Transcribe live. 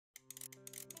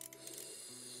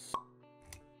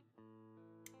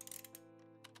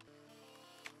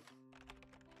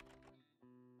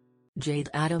Jayde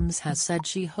Adams has said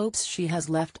she hopes she has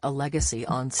left a legacy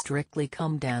on Strictly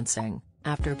Come Dancing,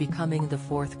 after becoming the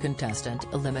fourth contestant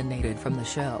eliminated from the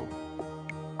show.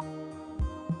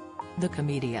 The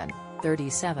comedian,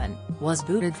 37, was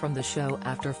booted from the show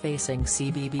after facing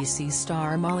CBBC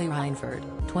star Molly Reinford,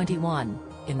 21,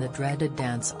 in the dreaded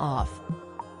dance-off.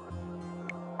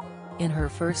 In her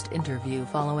first interview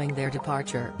following their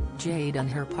departure, Jayde and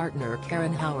her partner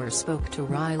Karen Howard spoke to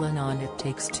Rylan on It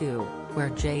Takes Two, where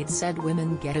Jayde said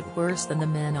women get it worse than the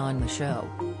men on the show.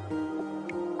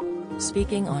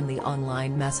 Speaking on the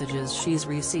online messages she's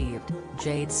received,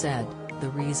 Jayde said, "The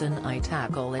reason I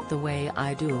tackle it the way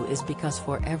I do is because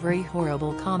for every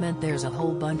horrible comment there's a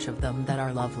whole bunch of them that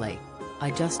are lovely. I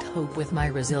just hope with my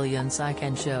resilience I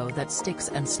can show that sticks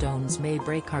and stones may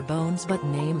break our bones but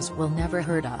names will never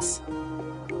hurt us.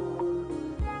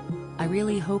 I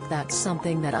really hope that's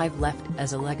something that I've left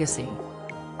as a legacy.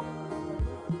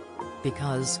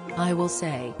 Because, I will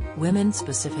say, women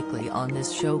specifically on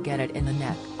this show get it in the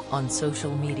neck, on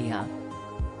social media.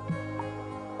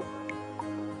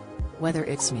 Whether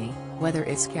it's me, whether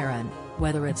it's Karen,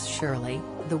 whether it's Shirley,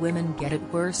 the women get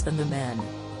it worse than the men."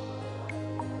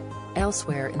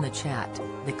 Elsewhere in the chat,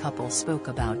 the couple spoke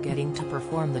about getting to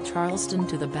perform the Charleston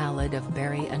to the ballad of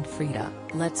Barry and Frida,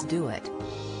 Let's Do It.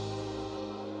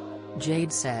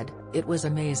 Jayde said, "It was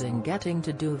amazing getting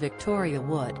to do Victoria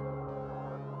Wood.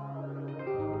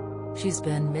 She's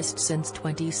been missed since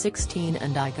 2016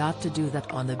 and I got to do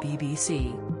that on the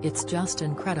BBC, it's just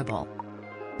incredible.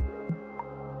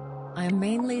 I am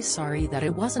mainly sorry that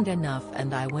it wasn't enough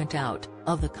and I went out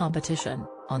of the competition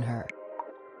on her."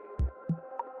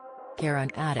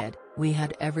 Karen added, "We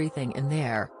had everything in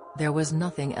there, there was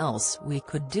nothing else we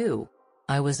could do.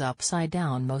 I was upside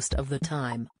down most of the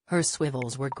time, her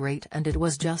swivels were great and it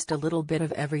was just a little bit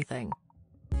of everything.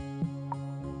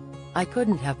 I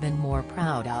couldn't have been more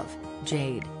proud of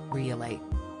Jayde, really."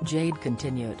 Jayde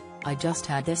continued, "I just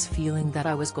had this feeling that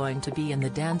I was going to be in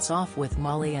the dance-off with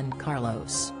Molly and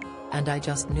Carlos. And I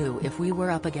just knew if we were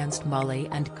up against Molly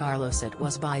and Carlos it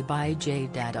was bye-bye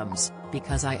Jayde Adams,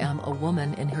 because I am a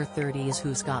woman in her 30s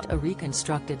who's got a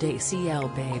reconstructed ACL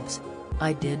babes.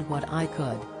 I did what I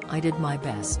could, I did my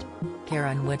best."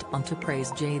 Karen went on to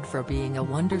praise Jayde for being a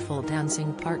wonderful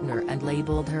dancing partner and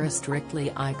labeled her a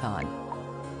Strictly icon.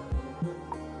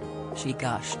 She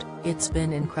gushed, "It's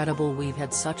been incredible, we've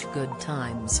had such good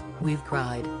times, we've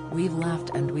cried, we've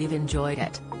laughed and we've enjoyed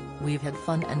it. We've had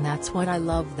fun and that's what I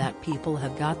love that people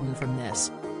have gotten from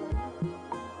this.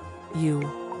 You,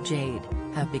 Jayde,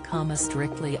 have become a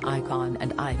Strictly icon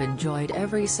and I've enjoyed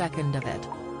every second of it."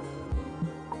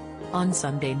 On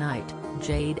Sunday night,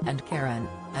 Jayde and Karen,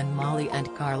 and Molly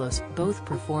and Carlos both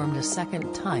performed a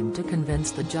second time to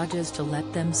convince the judges to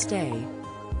let them stay.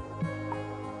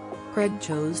 Craig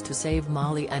chose to save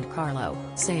Molly and Carlo,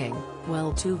 saying,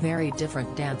 "Well, two very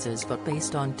different dances but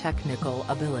based on technical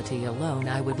ability alone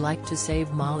I would like to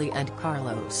save Molly and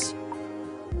Carlos."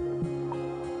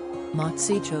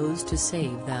 Moxie chose to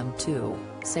save them too,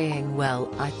 saying, "Well,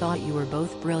 I thought you were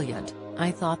both brilliant, I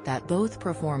thought that both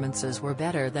performances were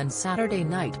better than Saturday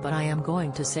night but I am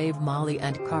going to save Molly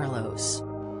and Carlos."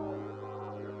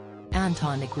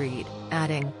 Anton agreed,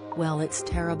 adding, "Well, it's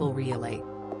terrible really.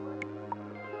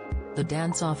 The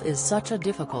dance-off is such a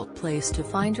difficult place to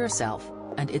find yourself,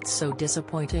 and it's so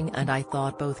disappointing and I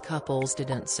thought both couples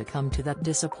didn't succumb to that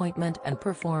disappointment and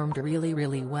performed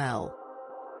really well.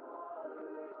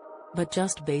 But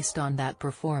just based on that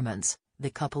performance, the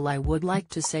couple I would like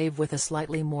to save with a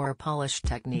slightly more polished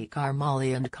technique are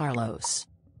Molly and Carlos."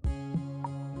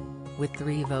 With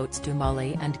 3 votes to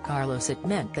Molly and Carlos it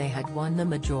meant they had won the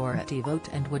majority vote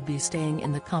and would be staying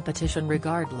in the competition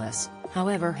regardless.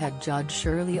 However, head judge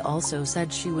Shirley also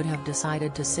said she would have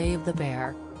decided to save the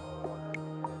pair.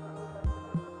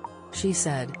 She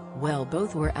said, "Well,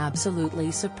 both were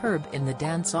absolutely superb in the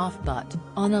dance-off but,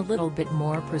 on a little bit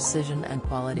more precision and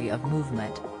quality of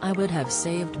movement, I would have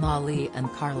saved Molly and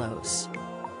Carlos."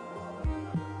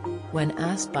 When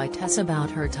asked by Tess about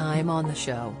her time on the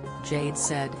show, Jayde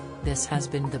said, "This has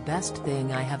been the best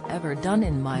thing I have ever done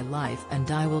in my life and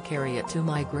I will carry it to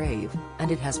my grave,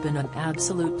 and it has been an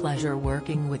absolute pleasure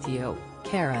working with you,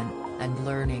 Karen, and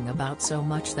learning about so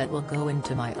much that will go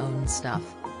into my own stuff,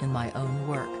 in my own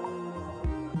work.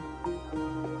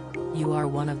 You are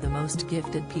one of the most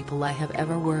gifted people I have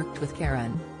ever worked with,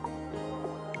 Karen.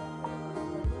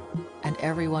 And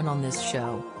everyone on this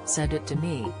show said it to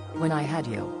me, when I had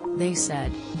you, they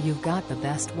said, you've got the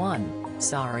best one.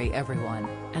 Sorry everyone,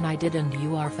 and I did, and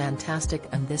you are fantastic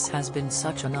and this has been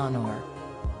such an honor."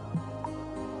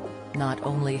 Not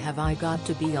only have I got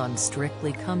to be on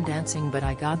Strictly Come Dancing, but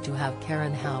I got to have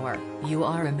Karen Hauer. You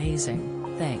are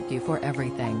amazing, thank you for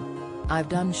everything. I've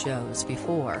done shows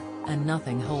before, and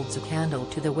nothing holds a candle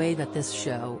to the way that this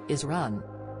show is run.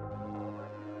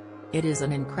 It is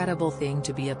an incredible thing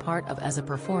to be a part of as a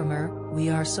performer. We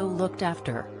are so looked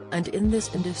after, and in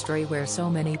this industry where so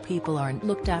many people aren't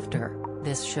looked after,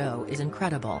 this show is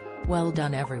incredible. Well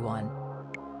done everyone.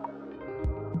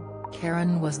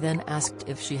 Karen was then asked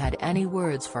if she had any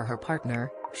words for her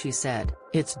partner. She said,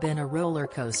 "It's been a roller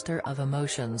coaster of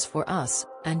emotions for us,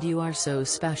 and you are so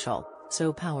special,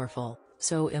 so powerful,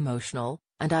 so emotional,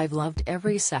 and I've loved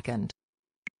every second."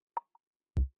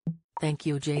 Thank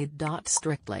you Jayde.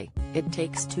 Strictly, It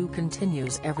Takes Two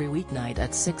continues every weeknight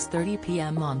at 6:30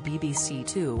 p.m. on BBC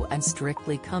Two, and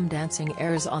Strictly Come Dancing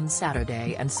airs on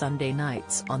Saturday and Sunday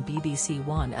nights on BBC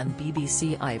One and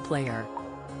BBC iPlayer.